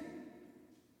get it.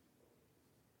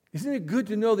 Isn't it good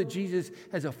to know that Jesus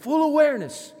has a full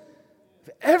awareness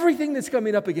of everything that's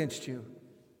coming up against you?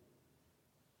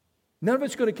 None of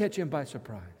it's going to catch him by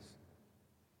surprise.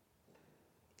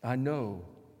 I know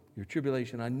your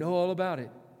tribulation. I know all about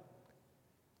it.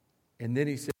 And then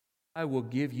he said, I will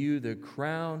give you the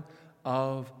crown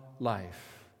of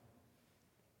life.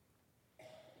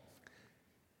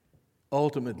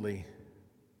 Ultimately,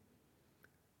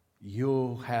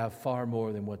 you'll have far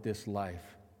more than what this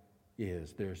life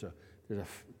is. There's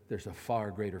a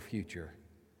far greater future.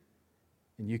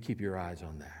 And you keep your eyes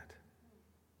on that.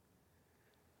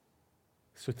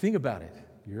 So think about it.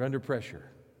 You're under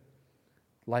pressure.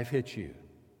 Life hits you.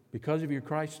 Because of your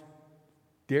Christ,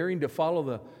 daring to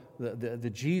follow the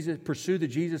Jesus, pursue the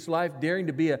Jesus life, daring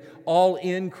to be an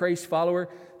all-in Christ follower,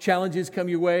 challenges come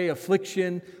your way,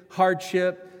 affliction,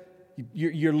 hardship,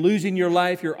 you're losing your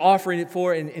life, you're offering it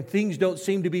for, and things don't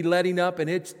seem to be letting up, and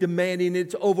it's demanding,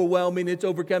 it's overwhelming, it's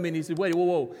overcoming. He said, wait,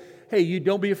 whoa. Hey, you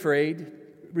don't be afraid.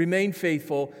 Remain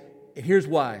faithful. And here's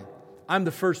why. I'm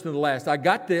the first and the last. I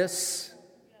got this.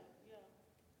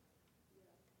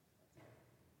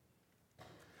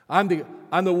 I'm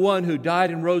the one who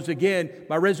died and rose again.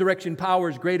 My resurrection power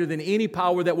is greater than any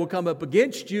power that will come up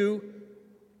against you.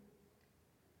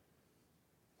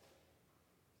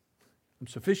 I'm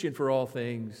sufficient for all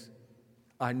things.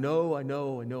 I know.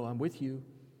 I'm with you.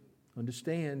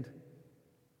 Understand.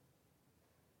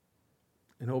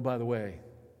 And oh, by the way,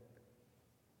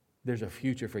 there's a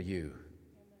future for you.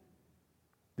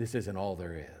 This isn't all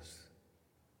there is.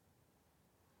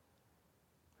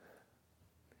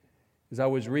 As I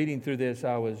was reading through this,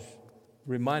 I was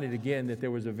reminded again that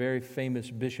there was a very famous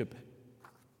bishop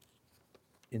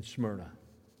in Smyrna.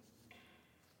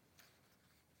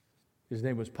 His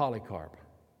name was Polycarp.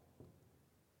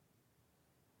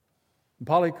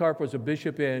 Polycarp was a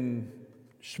bishop in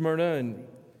Smyrna, and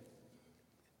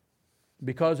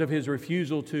because of his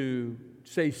refusal to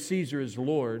say Caesar is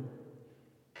Lord,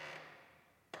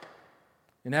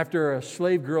 and after a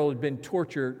slave girl had been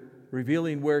tortured,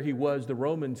 revealing where he was, the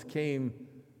Romans came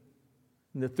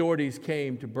and the authorities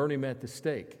came to burn him at the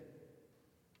stake.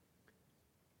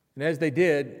 And as they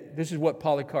did, this is what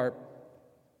Polycarp,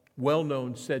 well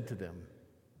known, said to them.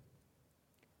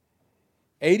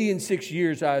 86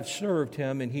 years I have served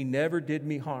him, and he never did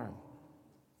me harm.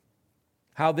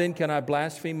 How then can I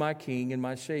blaspheme my king and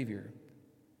my Savior?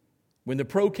 When the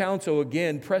proconsul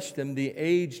again pressed him, the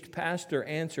aged pastor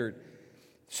answered,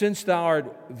 Since thou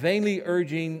art vainly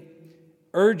urging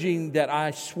that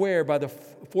I swear by the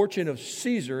fortune of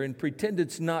Caesar and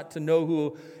pretendest not to know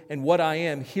who and what I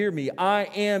am, hear me, I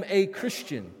am a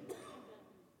Christian.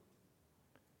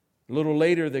 A little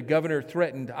later, the governor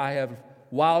threatened, I have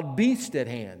wild beasts at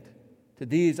hand. To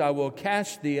these I will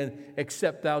cast thee,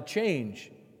 except thou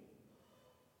change.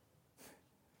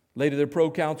 Later, the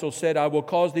proconsul said, I will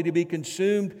cause thee to be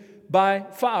consumed by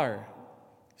fire,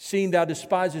 seeing thou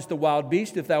despisest the wild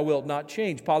beast, if thou wilt not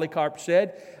change. Polycarp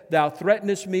said, Thou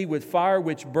threatenest me with fire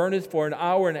which burneth for an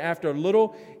hour, and after a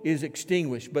little is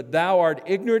extinguished. But thou art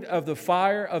ignorant of the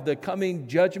fire of the coming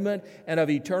judgment and of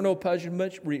eternal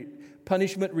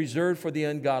punishment reserved for the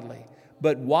ungodly.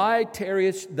 But why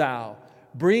tarriest thou?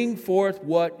 Bring forth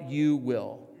what you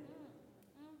will.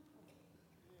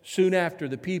 Soon after,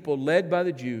 the people, led by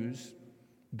the Jews,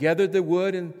 gathered the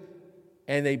wood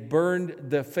and they burned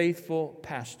the faithful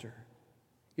pastor.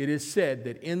 It is said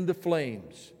that in the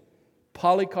flames,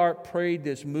 Polycarp prayed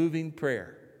this moving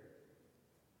prayer.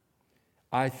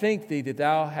 I thank thee that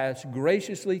thou hast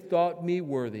graciously thought me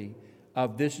worthy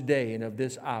of this day and of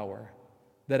this hour,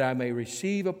 that I may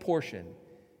receive a portion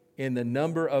in the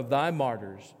number of thy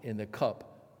martyrs in the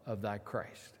cup of thy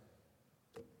Christ.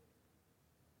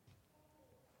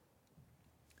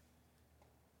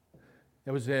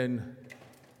 It was in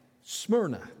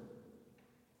Smyrna,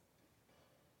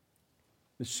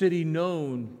 the city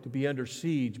known to be under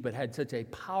siege, but had such a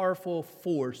powerful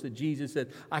force that Jesus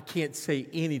said, I can't say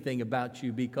anything about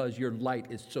you because your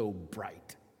light is so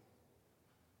bright.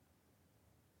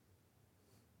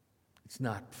 It's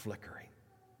not flickering.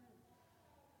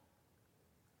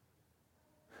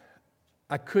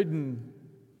 I couldn't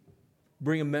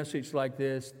bring a message like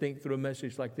this, think through a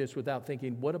message like this without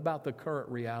thinking, what about the current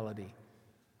reality?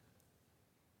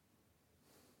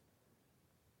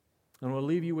 I want to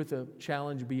leave you with a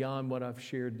challenge beyond what I've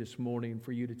shared this morning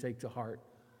for you to take to heart.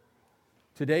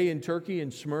 Today in Turkey,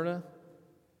 in Smyrna,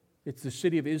 it's the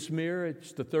city of Izmir.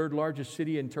 It's the third largest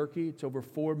city in Turkey. It's over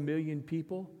 4 million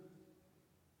people.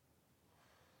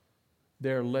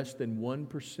 There are less than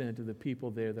 1% of the people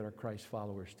there that are Christ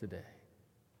followers today.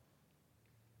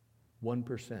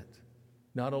 1%.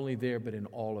 Not only there, but in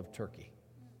all of Turkey.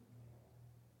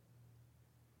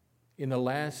 In the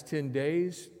last 10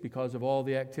 days, because of all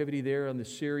the activity there on the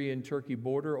Syrian-Turkey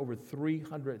border, over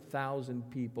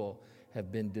 300,000 people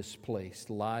have been displaced.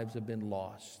 Lives have been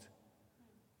lost.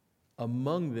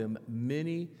 Among them,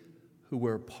 many who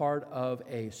were part of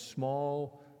a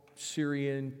small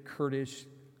Syrian Kurdish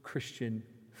Christian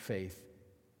faith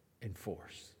and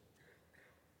force.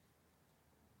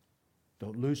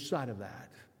 Don't lose sight of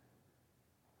that.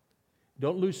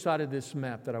 Don't lose sight of this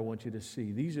map that I want you to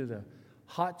see. These are the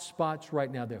hot spots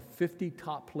right now. There are 50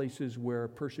 top places where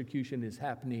persecution is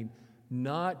happening,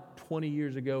 not 20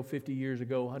 years ago, 50 years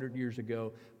ago, 100 years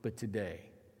ago, but today.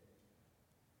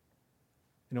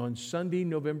 And on Sunday,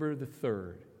 November the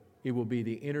 3rd, it will be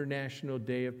the International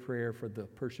Day of Prayer for the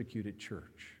Persecuted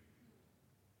Church.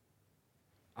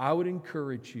 I would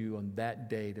encourage you on that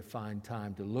day to find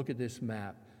time to look at this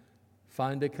map,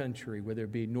 find a country, whether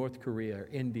it be North Korea or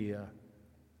India,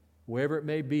 wherever it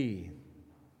may be,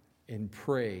 and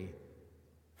pray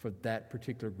for that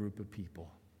particular group of people,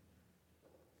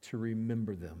 to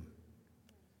remember them,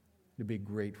 to be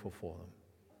grateful for them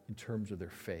in terms of their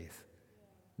faith,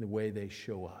 the way they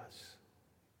show us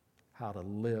how to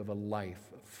live a life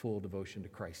of full devotion to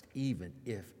Christ, even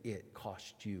if it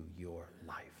costs you your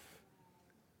life.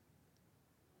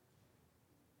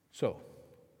 So,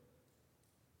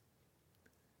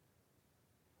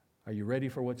 are you ready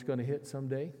for what's going to hit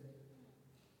someday?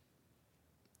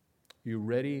 You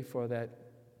ready for that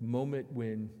moment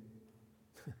when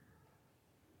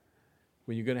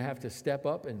you're going to have to step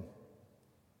up and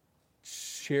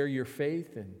share your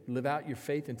faith and live out your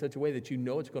faith in such a way that you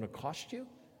know it's going to cost you?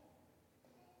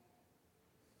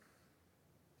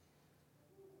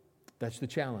 That's the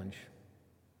challenge.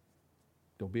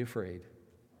 Don't be afraid.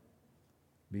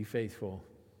 Be faithful.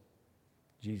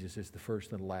 Jesus is the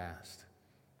first and the last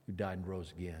who died and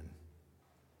rose again.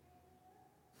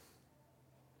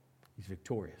 He's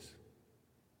victorious.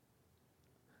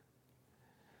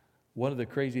 One of the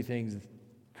craziest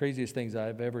things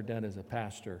I've ever done as a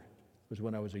pastor was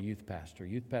when I was a youth pastor.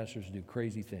 Youth pastors do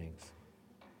crazy things.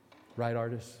 Right,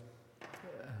 artists?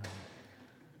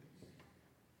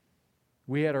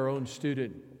 We had our own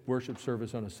student worship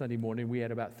service on a Sunday morning. We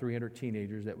had about 300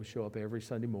 teenagers that would show up every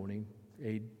Sunday morning,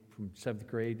 from 7th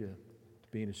grade to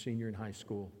being a senior in high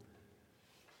school.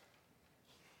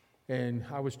 And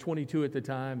I was 22 at the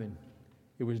time, and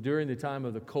it was during the time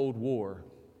of the Cold War.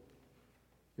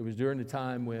 It was during the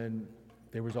time when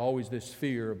there was always this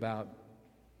fear about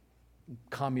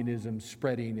communism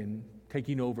spreading and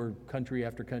taking over country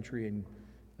after country, and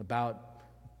about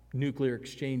nuclear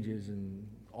exchanges and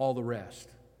all the rest.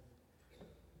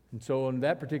 And so on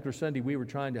that particular Sunday, we were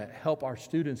trying to help our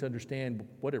students understand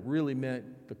what it really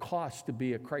meant, the cost to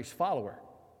be a Christ follower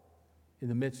in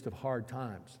the midst of hard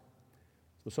times.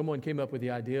 So someone came up with the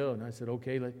idea, and I said,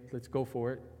 okay, let's go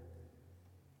for it.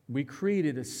 We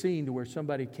created a scene to where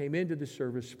somebody came into the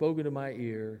service, spoke into my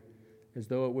ear, as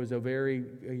though it was a very,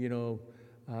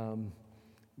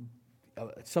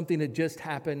 something that just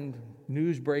happened,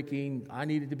 news breaking, I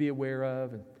needed to be aware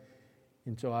of.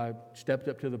 And so I stepped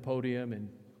up to the podium, and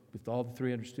with all the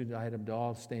 300 students, I had them to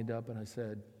all stand up, and I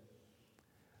said,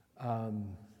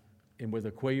 and with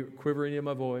a quivering in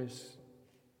my voice,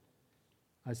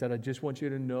 I said, I just want you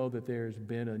to know that there's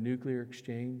been a nuclear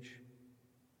exchange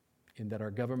and that our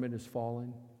government has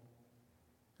fallen.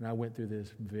 And I went through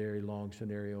this very long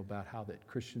scenario about how that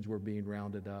Christians were being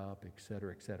rounded up, et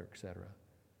cetera, et cetera, et cetera.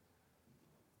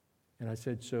 And I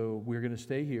said, so we're going to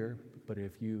stay here, but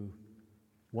if you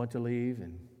want to leave,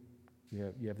 and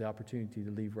you have the opportunity to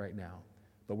leave right now.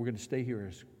 But we're going to stay here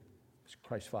as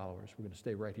Christ followers. We're going to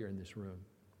stay right here in this room.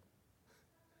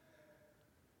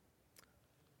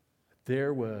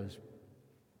 There was,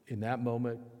 in that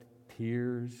moment,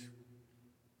 tears,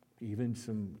 even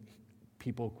some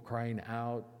people crying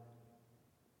out.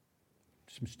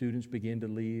 Some students began to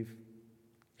leave.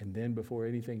 And then before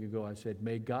anything could go, I said,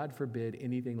 may God forbid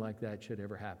anything like that should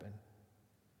ever happen.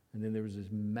 And then there was this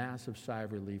massive sigh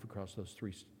of relief across those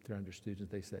 300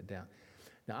 students. They sat down.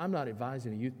 Now, I'm not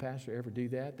advising a youth pastor to ever do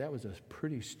that. That was a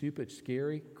pretty stupid,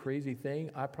 scary, crazy thing.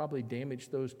 I probably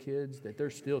damaged those kids that they're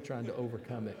still trying to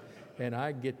overcome it. And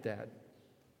I get that.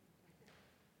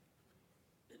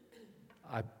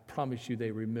 I promise you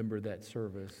they remember that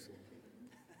service.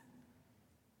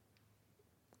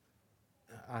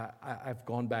 I've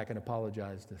gone back and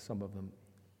apologized to some of them.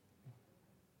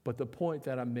 But the point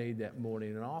that I made that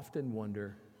morning, and I often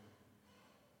wonder,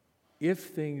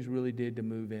 if things really did to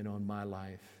move in on my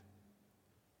life,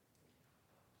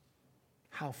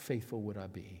 how faithful would I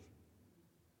be?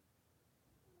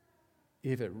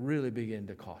 If it really began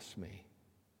to cost me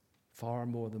far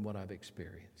more than what I've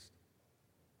experienced.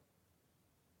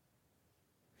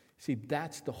 See,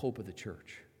 that's the hope of the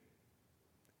church.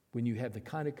 When you have the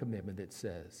kind of commitment that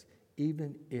says,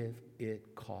 even if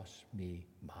it costs me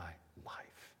my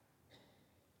life.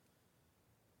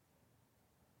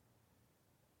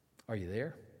 Are you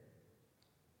there?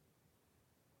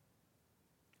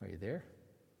 Are you there?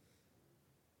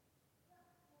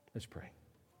 Let's pray.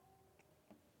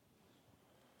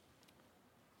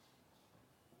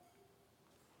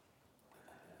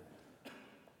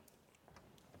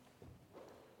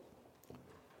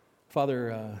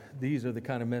 Father, these are the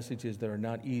kind of messages that are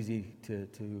not easy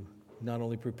to not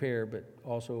only prepare, but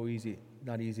also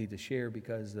not easy to share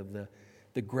because of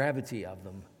the gravity of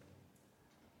them.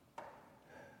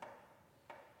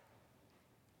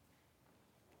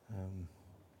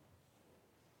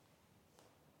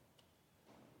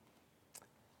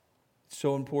 It's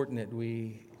so important that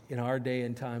we, in our day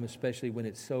and time, especially when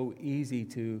it's so easy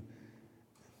to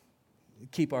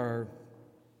keep our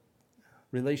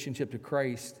relationship to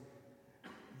Christ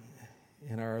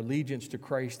and our allegiance to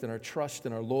Christ and our trust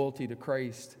and our loyalty to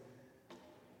Christ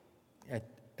at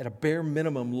a bare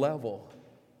minimum level.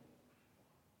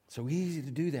 So easy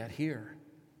to do that here.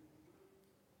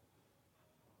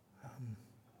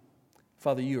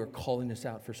 Father, you are calling us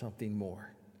out for something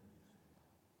more.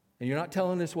 And you're not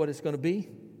telling us what it's going to be.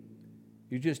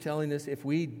 You're just telling us if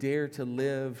we dare to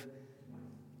live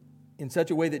in such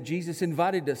a way that Jesus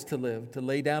invited us to live, to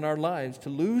lay down our lives, to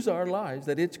lose our lives,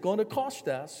 that it's going to cost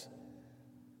us.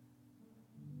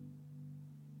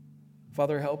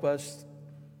 Father, help us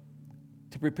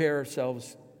to prepare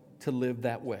ourselves to live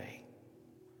that way,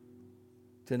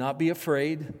 to not be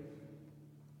afraid,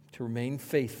 to remain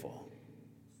faithful,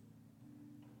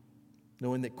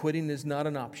 knowing that quitting is not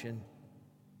an option,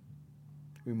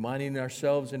 reminding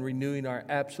ourselves and renewing our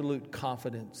absolute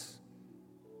confidence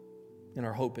in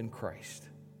our hope in Christ.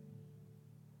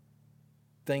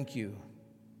 Thank you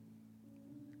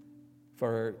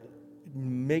for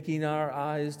making our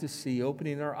eyes to see,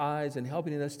 opening our eyes and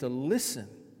helping us to listen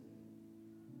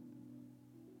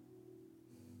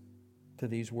to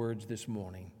these words this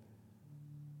morning.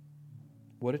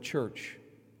 What a church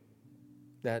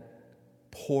that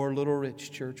poor little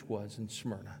rich church was in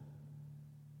Smyrna,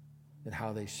 and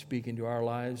how they speak into our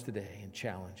lives today and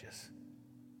challenge us.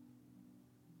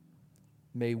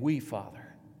 May we,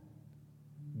 Father,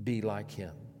 be like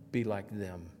him, be like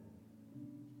them,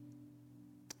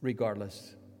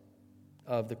 regardless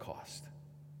of the cost.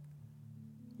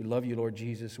 We love you, Lord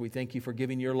Jesus. We thank you for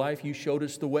giving your life. You showed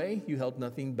us the way. You held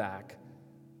nothing back.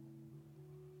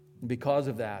 And because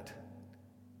of that,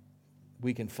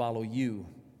 we can follow you.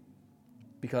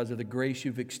 Because of the grace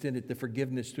you've extended, the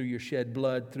forgiveness through your shed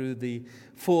blood, through the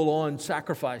full-on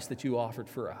sacrifice that you offered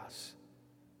for us.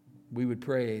 We would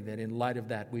pray that in light of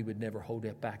that, we would never hold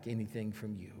back anything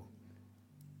from you.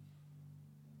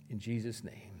 In Jesus'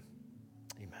 name.